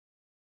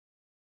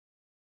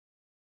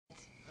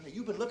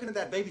You've been looking at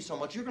that baby so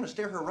much, you're going to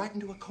stare her right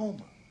into a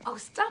coma. Oh,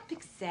 stop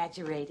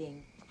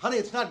exaggerating. Honey,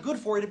 it's not good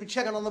for you to be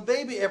checking on the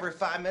baby every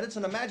 5 minutes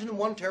and imagining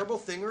one terrible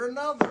thing or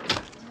another.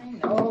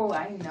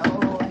 I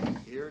know.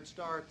 Here it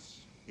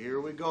starts.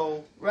 Here we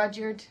go.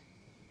 Rudyard,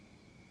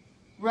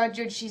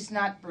 she's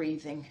not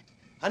breathing.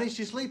 Honey,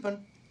 she's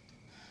sleeping.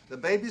 The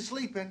baby's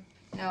sleeping.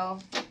 No.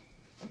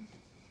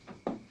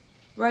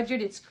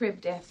 Rudyard, it's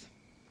crib death.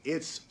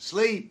 It's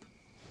sleep.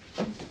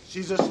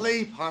 She's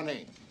asleep,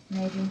 honey.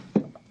 Maybe.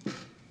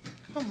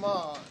 Come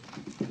on.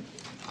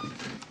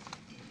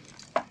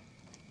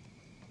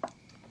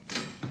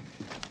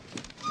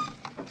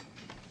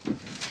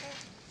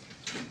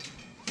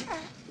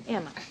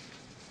 Emma.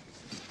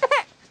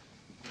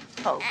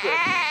 Oh, good.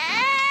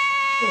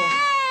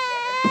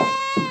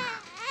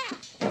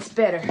 Yeah. It's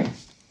better.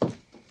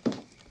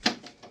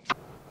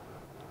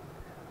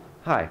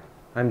 Hi,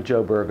 I'm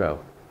Joe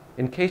Burgo.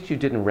 In case you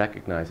didn't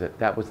recognize it,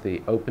 that was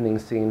the opening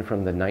scene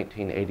from the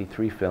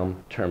 1983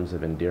 film Terms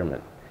of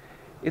Endearment.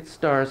 It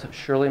stars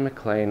Shirley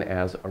MacLaine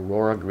as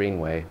Aurora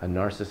Greenway, a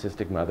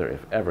narcissistic mother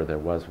if ever there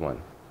was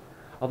one.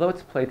 Although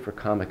it's played for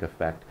comic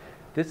effect,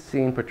 this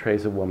scene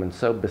portrays a woman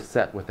so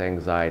beset with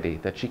anxiety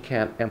that she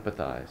can't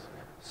empathize,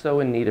 so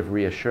in need of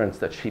reassurance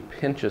that she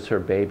pinches her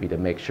baby to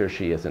make sure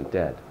she isn't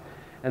dead.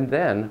 And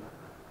then,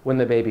 when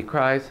the baby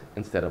cries,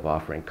 instead of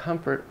offering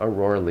comfort,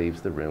 Aurora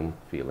leaves the room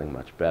feeling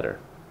much better.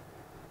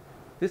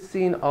 This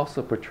scene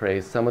also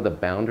portrays some of the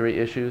boundary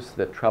issues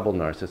that trouble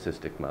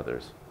narcissistic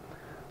mothers.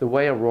 The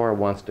way Aurora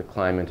wants to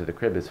climb into the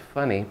crib is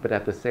funny, but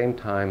at the same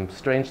time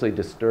strangely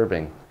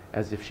disturbing,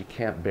 as if she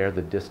can't bear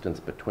the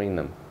distance between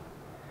them.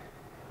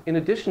 In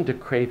addition to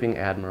craving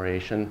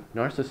admiration,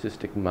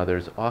 narcissistic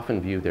mothers often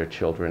view their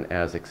children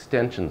as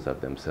extensions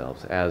of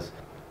themselves, as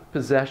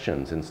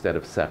possessions instead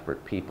of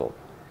separate people.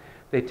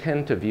 They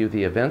tend to view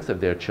the events of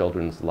their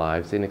children's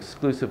lives in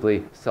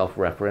exclusively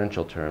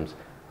self-referential terms,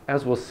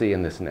 as we'll see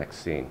in this next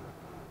scene.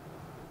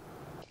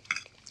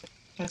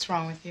 What's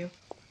wrong with you?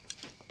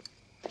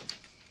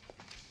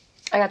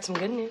 I got some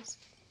good news.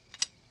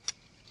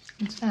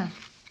 What's that?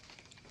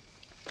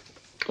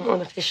 I'm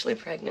unofficially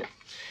pregnant.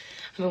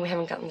 I mean, we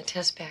haven't gotten the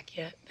test back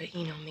yet, but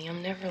you know me,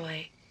 I'm never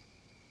late.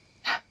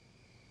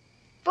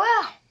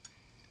 Well,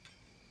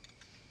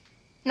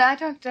 no, I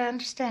don't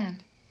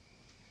understand.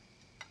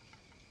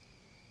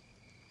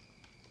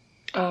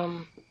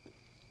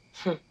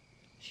 If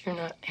you're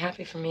not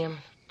happy for me, I'm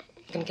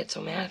gonna get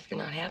so mad if you're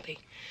not happy.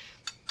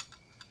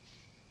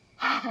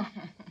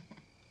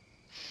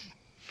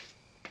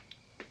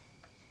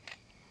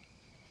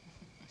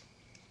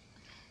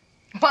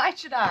 Why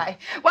should I?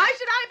 Why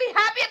should I be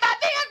happy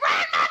about being a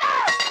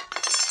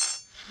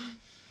grandmother?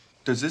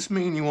 Does this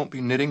mean you won't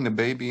be knitting the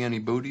baby any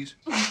booties?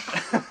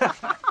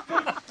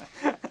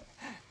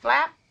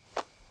 Flap.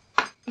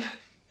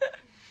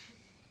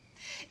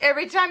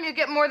 Every time you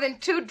get more than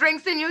 2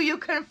 drinks in you, you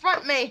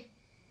confront me.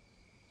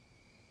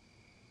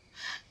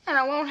 And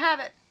I won't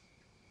have it.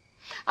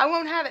 I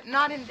won't have it,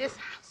 not in this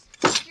house.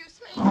 Excuse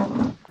me.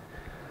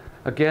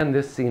 Again,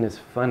 this scene is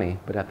funny,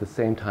 but at the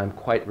same time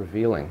quite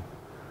revealing.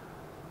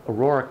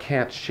 Aurora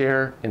can't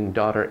share in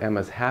daughter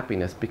Emma's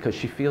happiness because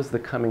she feels the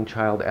coming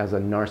child as a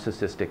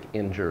narcissistic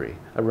injury,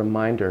 a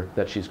reminder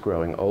that she's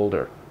growing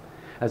older.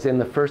 As in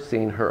the first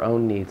scene, her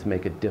own needs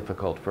make it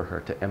difficult for her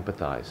to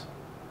empathize.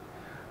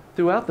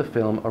 Throughout the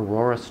film,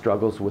 Aurora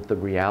struggles with the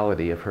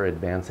reality of her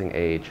advancing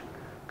age,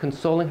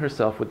 consoling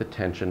herself with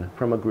attention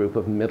from a group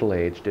of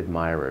middle-aged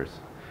admirers.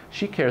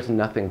 She cares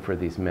nothing for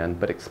these men,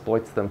 but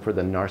exploits them for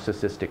the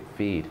narcissistic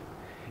feed.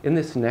 In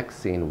this next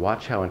scene,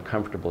 watch how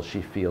uncomfortable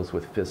she feels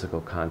with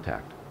physical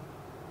contact.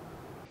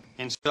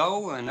 And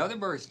so, another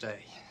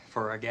birthday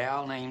for a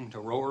gal named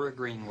Aurora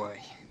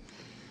Greenway.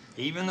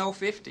 Even though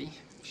 50,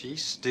 she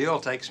still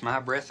takes my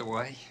breath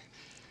away.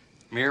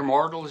 Mere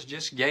mortals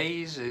just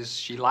gaze as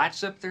she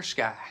lights up their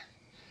sky.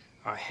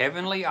 A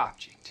heavenly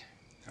object,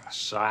 a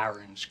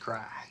siren's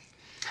cry.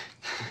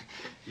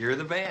 You're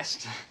the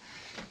best.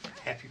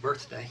 Happy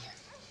birthday.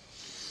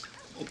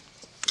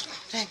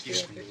 Thank you.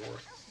 Excuse me,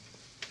 Aurora.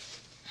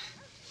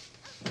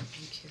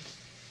 Thank you.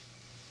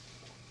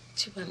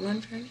 Did you want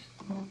one for me?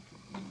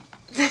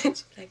 Did you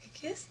like a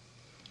kiss?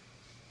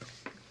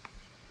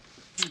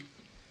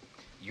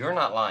 You're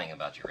not lying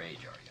about your age,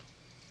 are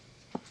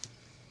you?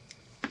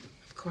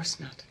 Of course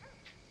not.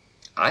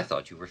 I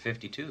thought you were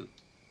 52.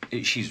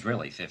 She's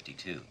really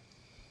 52.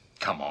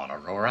 Come on,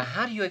 Aurora.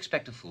 How do you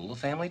expect to fool a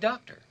family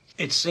doctor?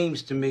 It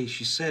seems to me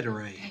she said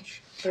her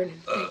age.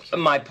 Vernon, thank you.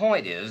 My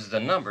point is, the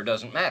number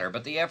doesn't matter,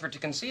 but the effort to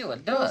conceal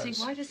it does.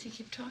 Rosie, why does he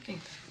keep talking?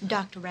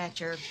 Dr.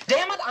 Ratcher.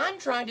 Damn it, I'm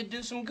trying to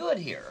do some good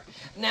here.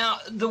 Now,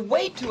 the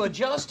way to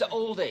adjust to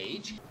old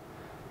age...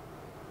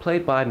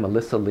 Played by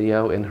Melissa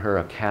Leo in her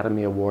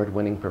Academy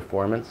Award-winning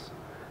performance,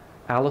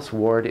 Alice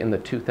Ward in the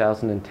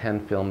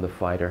 2010 film The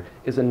Fighter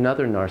is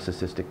another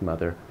narcissistic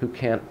mother who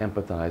can't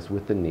empathize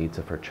with the needs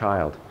of her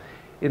child.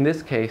 In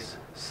this case,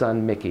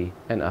 son Mickey,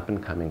 an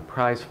up-and-coming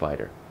prize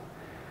fighter.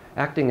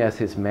 Acting as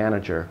his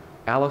manager,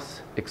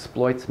 Alice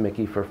exploits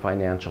Mickey for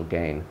financial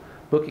gain,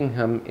 booking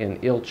him in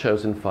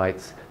ill-chosen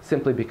fights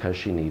simply because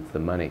she needs the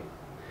money.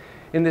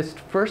 In this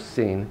first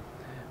scene,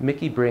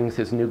 Mickey brings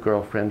his new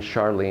girlfriend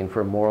Charlene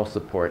for moral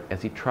support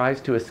as he tries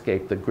to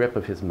escape the grip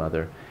of his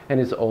mother and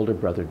his older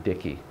brother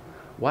Dickie.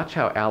 Watch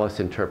how Alice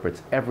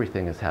interprets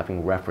everything as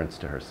having reference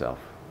to herself.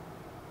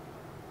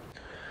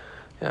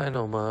 Yeah, I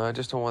know, Ma. I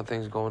just don't want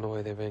things going the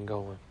way they've been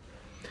going.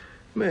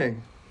 Meg,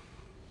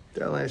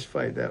 that last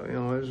fight, that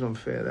was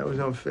unfair. That was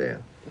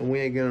unfair. And we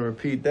ain't gonna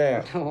repeat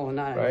that. Oh,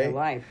 not right? in your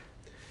life.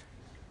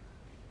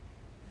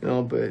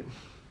 No, but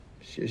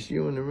it's just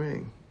you in the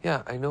ring.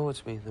 Yeah, I know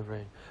it's me in the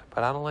ring,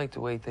 but I don't like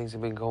the way things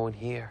have been going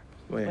here.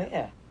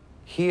 Where?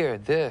 Here,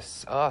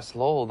 this, us,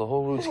 Lowell, the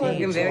whole routine.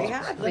 Working very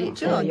hard for you,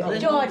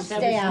 George,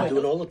 stay out.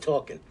 Doing all the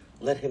talking.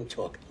 Let him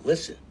talk.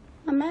 Listen.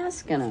 I'm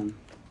asking him.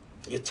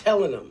 You're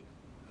telling him.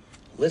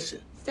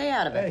 Listen. Stay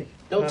out of it. Hey.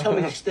 Don't tell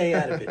me to stay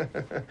out of it.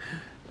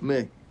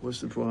 Mick,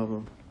 what's the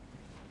problem?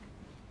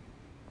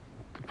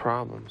 The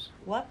problems.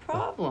 What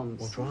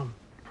problems? What's wrong?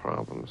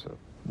 Problems.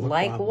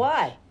 Like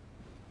what?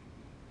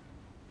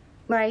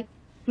 Like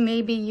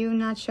maybe you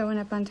not showing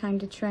up on time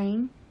to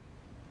train.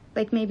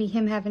 Like maybe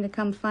him having to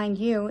come find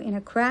you in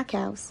a crack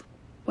house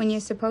when you're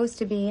supposed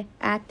to be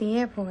at the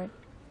airport.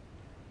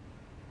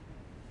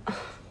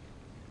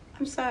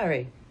 I'm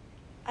sorry.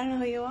 I don't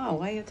know who you are.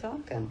 Why are you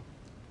talking?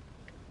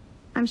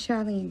 I'm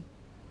Charlene.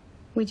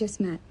 We just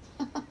met.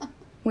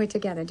 We're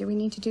together. Do we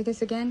need to do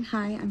this again?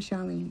 Hi, I'm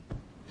Charlene.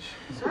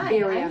 Hi,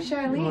 I'm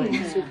Charlene.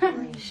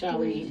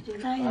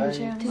 Charlene. Hi, I'm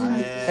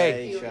Charlene.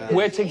 Hey,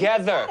 we're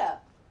together.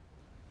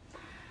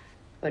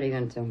 What are you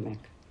gonna do, Mick?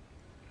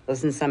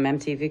 Listen, some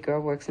MTV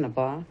girl works in a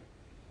bar?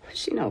 What's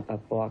she know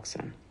about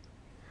boxing?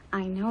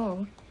 I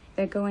know.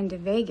 They're going to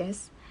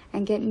Vegas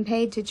and getting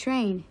paid to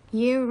train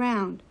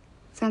year-round.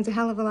 Sounds a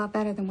hell of a lot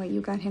better than what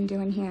you got him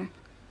doing here.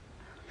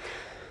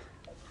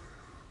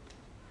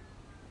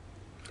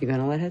 You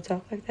gonna let her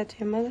talk like that to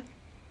your mother?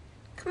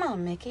 Come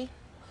on, Mickey.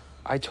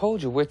 I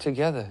told you, we're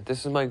together.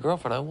 This is my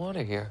girlfriend. I want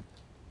her here.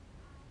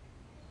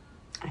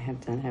 I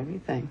have done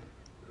everything.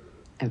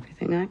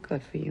 Everything I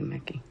could for you,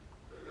 Mickey.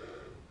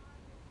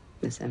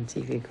 This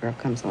MTV girl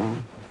comes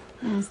along.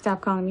 Stop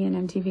calling me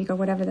an MTV girl,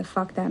 whatever the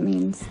fuck that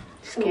means.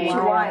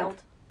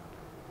 Wild.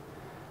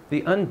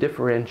 The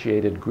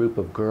undifferentiated group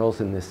of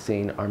girls in this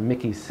scene are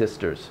Mickey's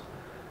sisters.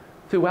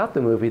 Throughout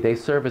the movie, they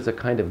serve as a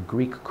kind of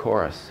Greek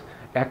chorus,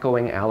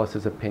 echoing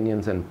Alice's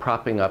opinions and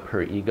propping up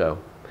her ego.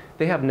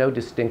 They have no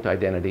distinct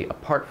identity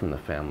apart from the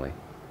family.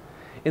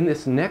 In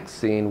this next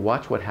scene,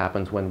 watch what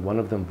happens when one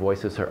of them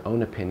voices her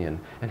own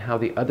opinion and how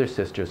the other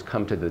sisters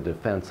come to the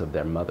defense of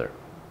their mother.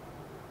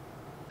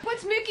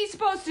 What's Mickey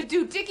supposed to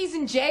do? Dickie's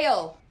in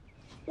jail.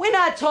 We're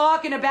not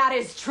talking about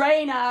his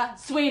trainer,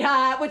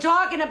 sweetheart. We're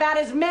talking about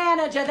his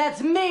manager.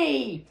 That's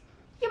me.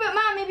 Yeah, but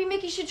Mom, maybe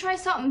Mickey should try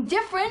something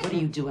different. What are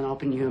you doing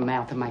opening your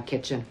mouth in my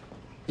kitchen?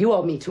 You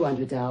owe me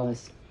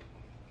 $200.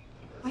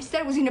 I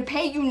said I was gonna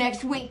pay you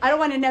next week. I don't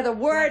want another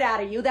word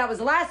out of you. That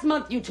was last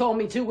month you told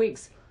me 2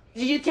 weeks.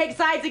 Did you take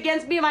sides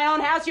against me in my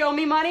own house? You owe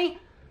me money?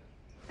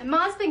 And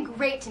Mom's been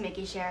great to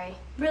Mickey, Sherry.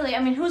 Really,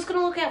 I mean, who's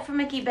gonna look out for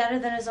Mickey better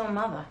than his own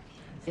mother?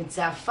 It's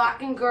that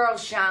fucking girl,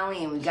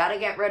 Charlene. We gotta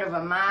get rid of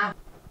her, Ma.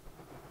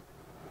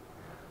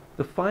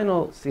 The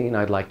final scene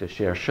I'd like to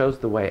share shows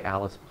the way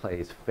Alice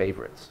plays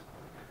favorites.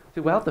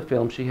 Throughout the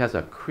film, she has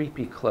a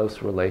creepy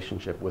close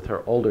relationship with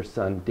her older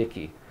son,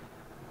 Dickie,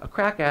 a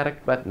crack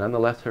addict, but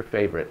nonetheless her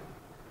favorite.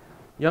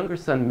 Younger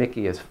son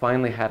Mickey has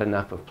finally had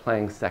enough of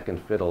playing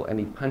second fiddle, and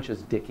he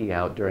punches Dickie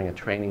out during a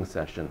training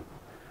session.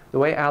 The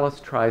way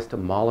Alice tries to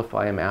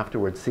mollify him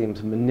afterwards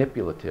seems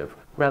manipulative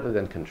rather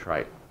than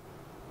contrite.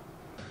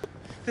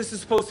 This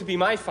is supposed to be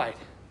my fight.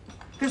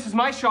 This is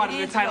my shot at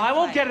the title. I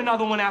won't get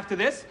another one after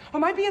this.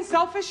 Am I being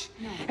selfish?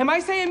 No. Am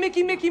I saying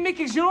Mickey, Mickey,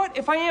 Mickey? You know what?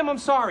 If I am, I'm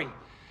sorry.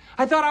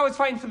 I thought I was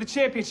fighting for the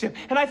championship,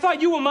 and I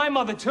thought you were my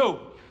mother, too.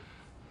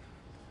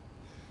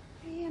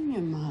 I am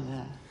your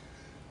mother.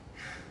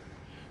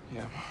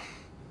 Yeah.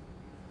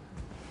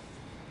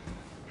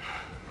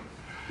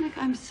 Nick,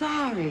 I'm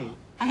sorry.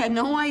 I had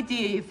no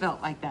idea you felt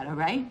like that, all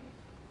right?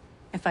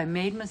 If I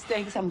made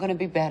mistakes, I'm gonna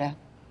be better.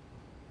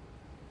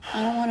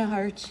 I don't want to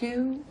hurt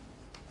you.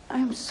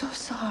 I'm so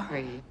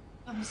sorry.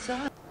 I'm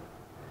sorry.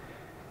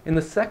 In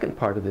the second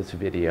part of this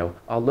video,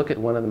 I'll look at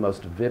one of the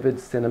most vivid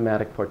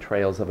cinematic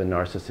portrayals of a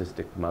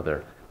narcissistic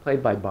mother,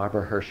 played by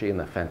Barbara Hershey in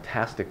the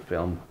fantastic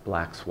film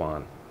Black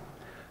Swan.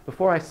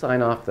 Before I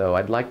sign off, though,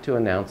 I'd like to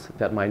announce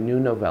that my new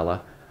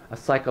novella, a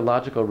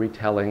psychological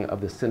retelling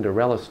of the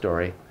Cinderella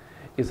story,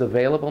 is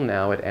available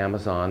now at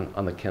Amazon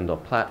on the Kindle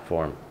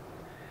platform.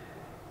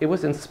 It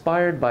was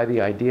inspired by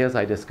the ideas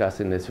I discuss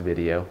in this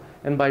video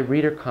and by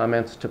reader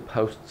comments to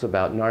posts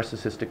about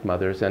narcissistic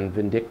mothers and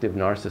vindictive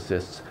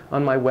narcissists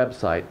on my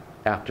website,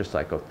 After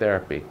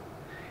Psychotherapy.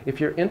 If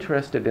you're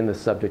interested in the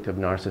subject of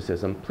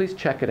narcissism, please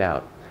check it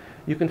out.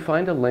 You can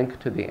find a link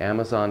to the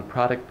Amazon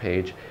product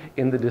page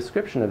in the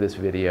description of this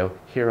video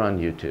here on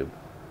YouTube.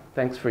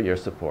 Thanks for your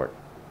support.